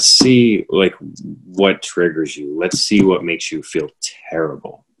 let's see like what triggers you. Let's see what makes you feel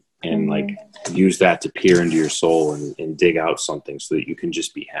terrible, and like use that to peer into your soul and dig out something so that you can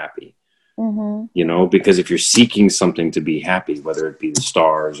just be happy. You know, because if you're seeking something to be happy, whether it be the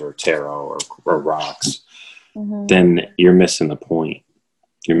stars or tarot or rocks, then you're missing the point.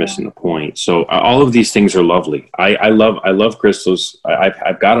 You're missing the point. So all of these things are lovely. I love crystals.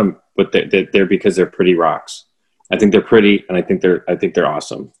 I've got them, but they're because they're pretty rocks. I think they're pretty, and I think they're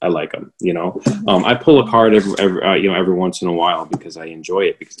awesome. I like them. You know, I pull a card every once in a while because I enjoy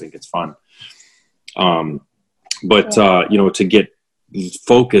it, because I think it's fun. But you know, to get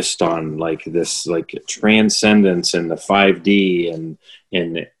focused on like this, like transcendence and the 5D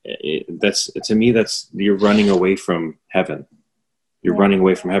and that's, to me, that's, you're running away from heaven. You're running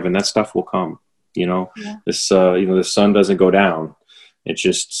away from heaven. That stuff will come, you know. This you know, the sun doesn't go down, it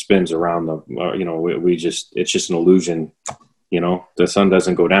just spins around the you know, it's just an illusion, you know. The sun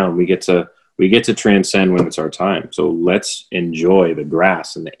doesn't go down. We get to transcend when it's our time. So let's enjoy the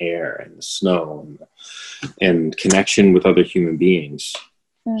grass and the air and the snow and connection with other human beings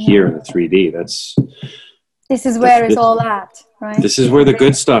here in the 3D. This is where it's all at, right? This is where the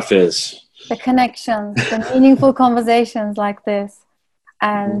good stuff is. The connections, the meaningful conversations like this,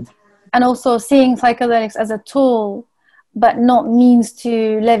 and also seeing psychedelics as a tool, but not means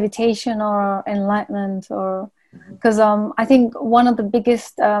to levitation or enlightenment, or because I think one of the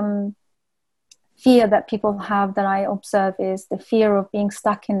biggest fear that people have that I observe is the fear of being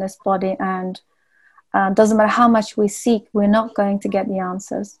stuck in this body, and doesn't matter how much we seek, we're not going to get the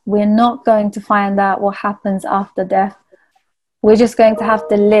answers. We're not going to find out what happens after death. We're just going to have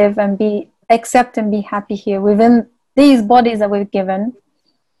to live and accept and be happy here within these bodies that we've given.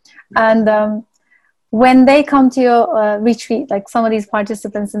 And when they come to your retreat, like some of these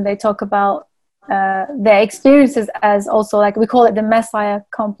participants, and they talk about their experiences as also, like we call it the Messiah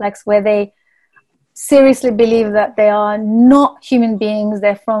complex, where they seriously believe that they are not human beings,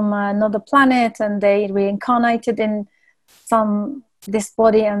 they're from another planet, and they reincarnated in this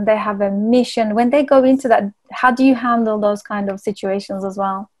body, and they have a mission. When they go into that, how do you handle those kind of situations as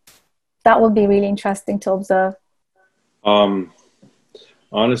well? That would be really interesting to observe.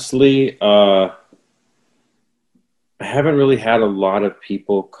 Honestly, I haven't really had a lot of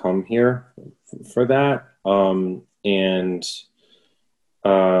people come here for that.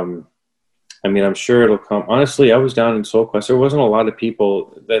 I mean, I'm sure it'll come. Honestly, I was down in Soul Quest. There wasn't a lot of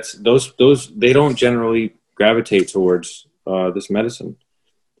people. Those they don't generally gravitate towards this medicine.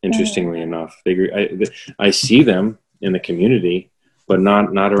 Interestingly enough, I see them in the community, but not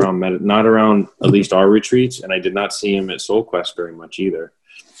around at least our retreats. And I did not see him at Soul Quest very much either.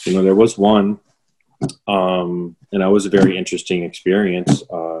 You know, there was one, and that was a very interesting experience.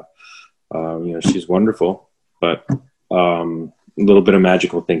 You know, she's wonderful, but a little bit of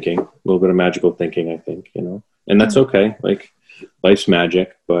magical thinking, I think, you know, and that's okay. Like, life's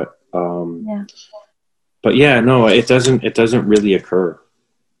magic, but yeah, no, it doesn't really occur.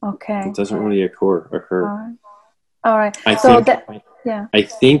 Okay. It doesn't really occur. All right. I So think, that, yeah. I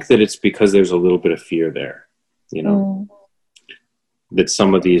think that it's because there's a little bit of fear there, you know, that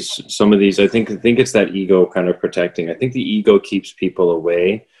some of these, I think it's that ego kind of protecting. I think the ego keeps people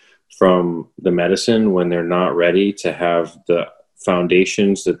away from the medicine when they're not ready to have the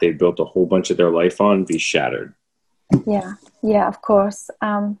foundations that they built a whole bunch of their life on be shattered. Yeah, of course.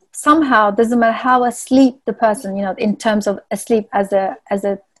 Somehow, doesn't matter how asleep the person, you know, in terms of asleep as a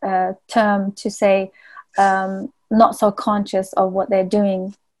term to say, not so conscious of what they're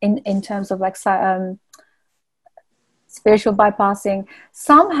doing in terms of like spiritual bypassing.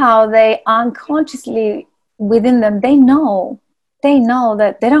 Somehow, they unconsciously within them, they know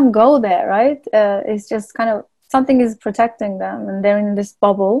that they don't go there, right? It's just kind of something is protecting them, and they're in this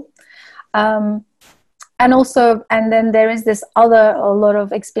bubble. And also, and then there is this a lot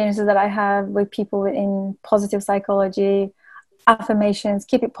of experiences that I have with people in positive psychology, affirmations,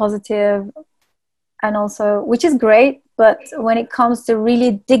 keep it positive, and also, which is great, but when it comes to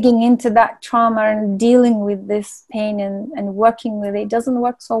really digging into that trauma and dealing with this pain and working with it, it doesn't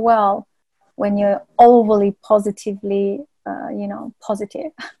work so well when you're overly positively,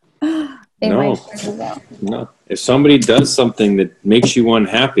 positive. No. If somebody does something that makes you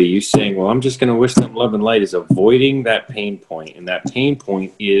unhappy, you saying, well, I'm just going to wish them love and light, is avoiding that pain point. And that pain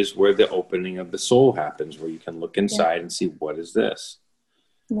point is where the opening of the soul happens, where you can look inside and see, what is this?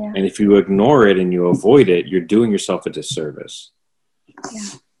 Yeah. And if you ignore it and you avoid it, you're doing yourself a disservice.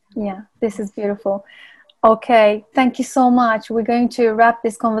 Yeah. This is beautiful. Okay. Thank you so much. We're going to wrap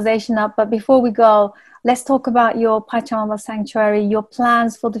this conversation up. But before we go, let's talk about your Pachamama Sanctuary, your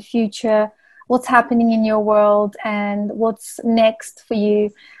plans for the future, what's happening in your world, and what's next for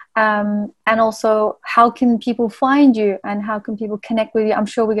you. And also, how can people find you and how can people connect with you? I'm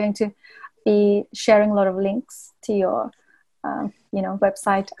sure we're going to be sharing a lot of links to your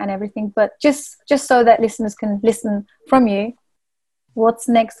website and everything. But just so that listeners can listen from you, what's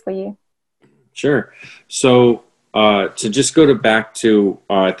next for you? Sure. So to just go back to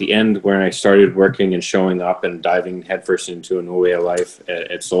at the end when I started working and showing up and diving headfirst into a new way of life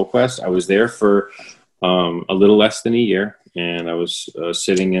at SoulQuest, I was there for a little less than a year, and I was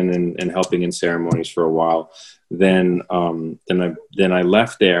sitting in and helping in ceremonies for a while. Then I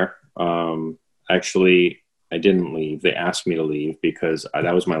left there. Actually, I didn't leave. They asked me to leave because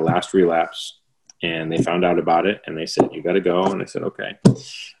that was my last relapse, and they found out about it, and they said, you got to go. And I said, okay.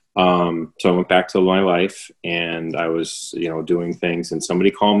 So I went back to my life, and I was, doing things, and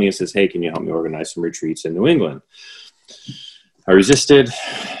somebody called me and says, hey, can you help me organize some retreats in New England? I resisted,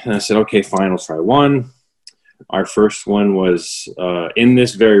 and I said, okay, fine, I'll try one. Our first one was in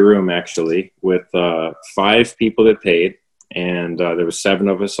this very room, actually, with 5 people that paid, and there was 7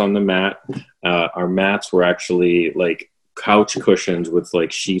 of us on the mat. Our mats were actually like couch cushions with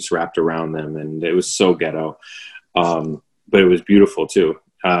like sheets wrapped around them, and it was so ghetto, but it was beautiful too.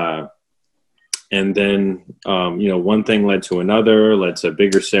 And then, one thing led to another, led to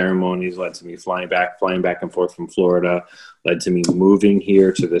bigger ceremonies, led to me flying back and forth from Florida, led to me moving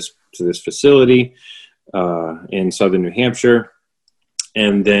here to this facility in southern New Hampshire.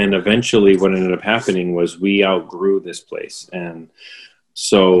 And then eventually what ended up happening was we outgrew this place. And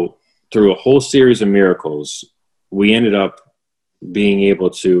so through a whole series of miracles, we ended up being able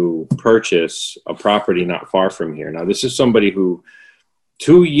to purchase a property not far from here. Now, this is somebody who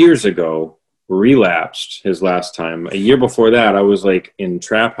 2 years ago relapsed his last time. A year before that, I was like in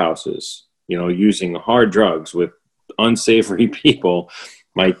trap houses, using hard drugs with unsavory people.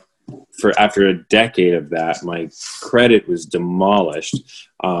 After a decade of that, my credit was demolished.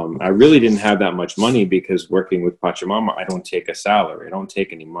 I really didn't have that much money because working with Pachamama, I don't take a salary. I don't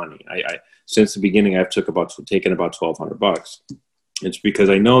take any money. I since the beginning, I've taken about $1,200. It's because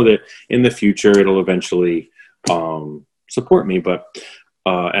I know that in the future, it'll eventually support me. But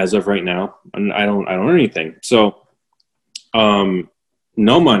as of right now, I don't earn anything. So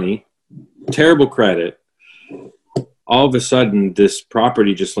no money, terrible credit. All of a sudden, this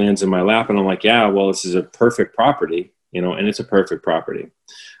property just lands in my lap, and I'm like, yeah, well, this is a perfect property, and it's a perfect property.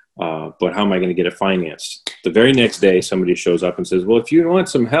 But how am I going to get it financed? The very next day, somebody shows up and says, well, if you want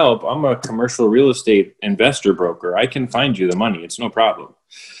some help, I'm a commercial real estate investor broker. I can find you the money. It's no problem.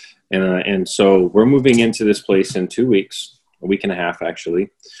 And so we're moving into this place in 2 weeks, a week and a half, actually.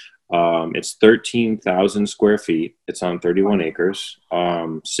 It's 13,000 square feet. It's on 31 acres,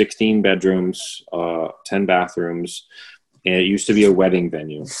 16 bedrooms, 10 bathrooms. And it used to be a wedding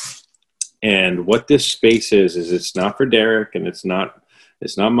venue. And what this space is it's not for Derek, and it's not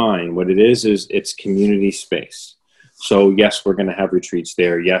mine. What it is it's community space. So yes, we're going to have retreats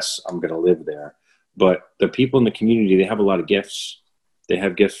there. Yes, I'm going to live there. But the people in the community, they have a lot of gifts. They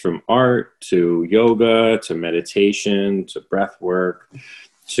have gifts from art to yoga to meditation to breath work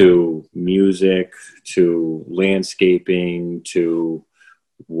to music to landscaping to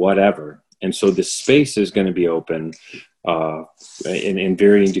whatever. And so the space is going to be open in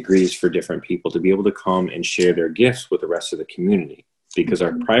varying degrees for different people to be able to come and share their gifts with the rest of the community, because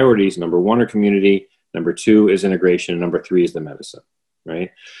our priorities, number one, are community, number two is integration, and number three is the medicine,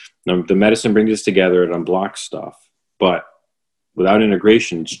 right? Now, the medicine brings us together, it unblocks stuff, but without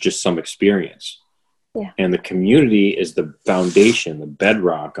integration, it's just some experience. Yeah. And the community is the foundation, the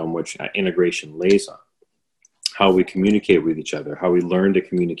bedrock on which integration lays on. How we communicate with each other, how we learn to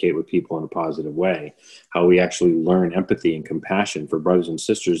communicate with people in a positive way, how we actually learn empathy and compassion for brothers and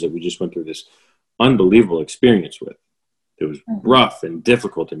sisters that we just went through this unbelievable experience with. It was rough and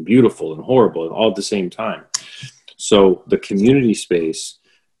difficult and beautiful and horrible and all at the same time. So the community space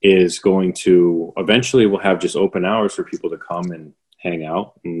is going to, eventually we'll have just open hours for people to come and hang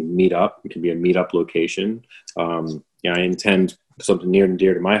out and meet up. It can be a meetup location. I intend, something near and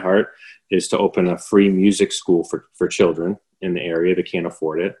dear to my heart is to open a free music school for children in the area that can't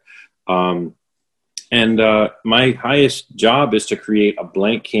afford it. My highest job is to create a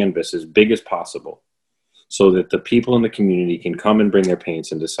blank canvas as big as possible so that the people in the community can come and bring their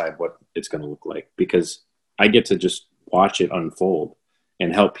paints and decide what it's going to look like, because I get to just watch it unfold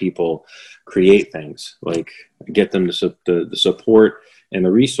and help people create things, like get them the support and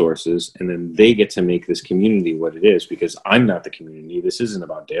the resources, and then they get to make this community what it is, because I'm not the community. This isn't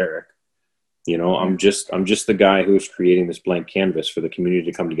about Derek. I'm just the guy who's creating this blank canvas for the community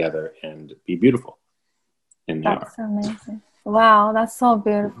to come together and be beautiful. And that's amazing. Wow, that's so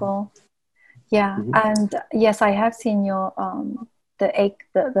beautiful. Yeah. And yes, I have seen your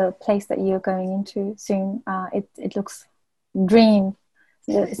the place that you're going into soon. It looks dream.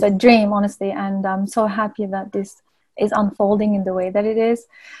 It's a dream, honestly, and I'm so happy that this is unfolding in the way that it is.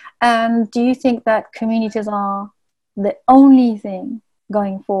 And do you think that communities are the only thing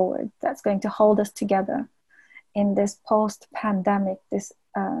going forward that's going to hold us together in this post-pandemic, this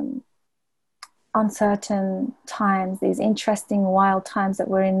uncertain times, these interesting, wild times that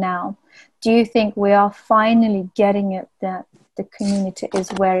we're in now? Do you think we are finally getting it, that the community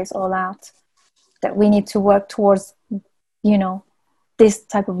is where it's all at, that we need to work towards, this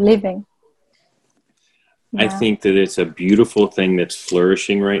type of living? I think that it's a beautiful thing that's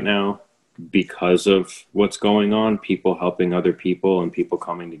flourishing right now because of what's going on, people helping other people and people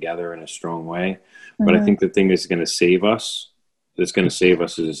coming together in a strong way. But I think the thing that's going to save us, as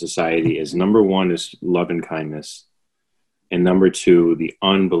a society, is number one is love and kindness. And number two, the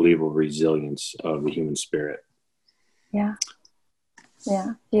unbelievable resilience of the human spirit. Yeah,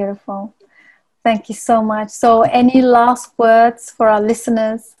 beautiful. Thank you so much. So any last words for our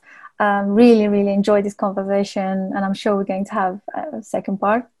listeners? Really, really enjoyed this conversation, and I'm sure we're going to have a second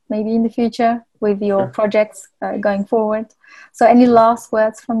part maybe in the future with your projects going forward. So any last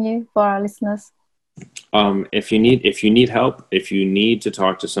words from you for our listeners? If you need help, if you need to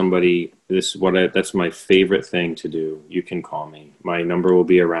talk to somebody, that's my favorite thing to do. You can call me. My number will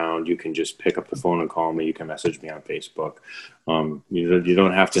be around. You can just pick up the phone and call me. You can message me on Facebook. You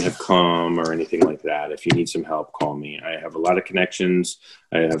don't have to have come or anything like that. If you need some help, call me. I have a lot of connections.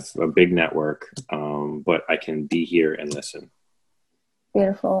 I have a big network, but I can be here and listen.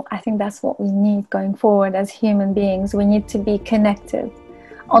 Beautiful. I think that's what we need going forward as human beings. We need to be connected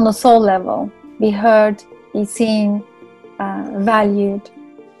on a soul level, be heard, be seen, valued.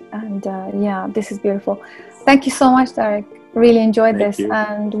 And this is beautiful. Thank you so much, Derek. Really enjoyed this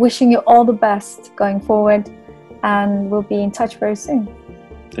and wishing you all the best going forward. And we'll be in touch very soon.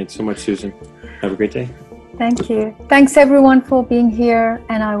 Thanks so much, Susan. Have a great day. Thank you. Thanks everyone for being here.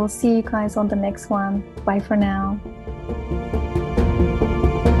 And I will see you guys on the next one. Bye for now.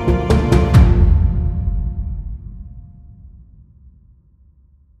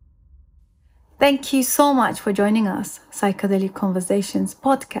 Thank you so much for joining us. Psychedelic Conversations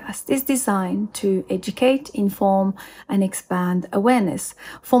podcast is designed to educate, inform, and expand awareness.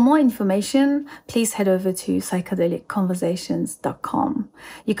 For more information, please head over to psychedelicconversations.com.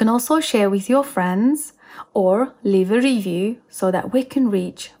 You can also share with your friends or leave a review so that we can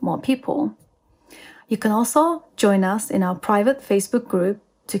reach more people. You can also join us in our private Facebook group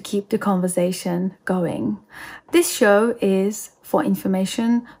to keep the conversation going. This show is for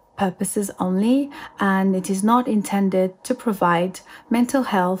information purposes only, and it is not intended to provide mental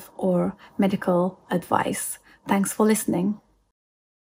health or medical advice. Thanks for listening.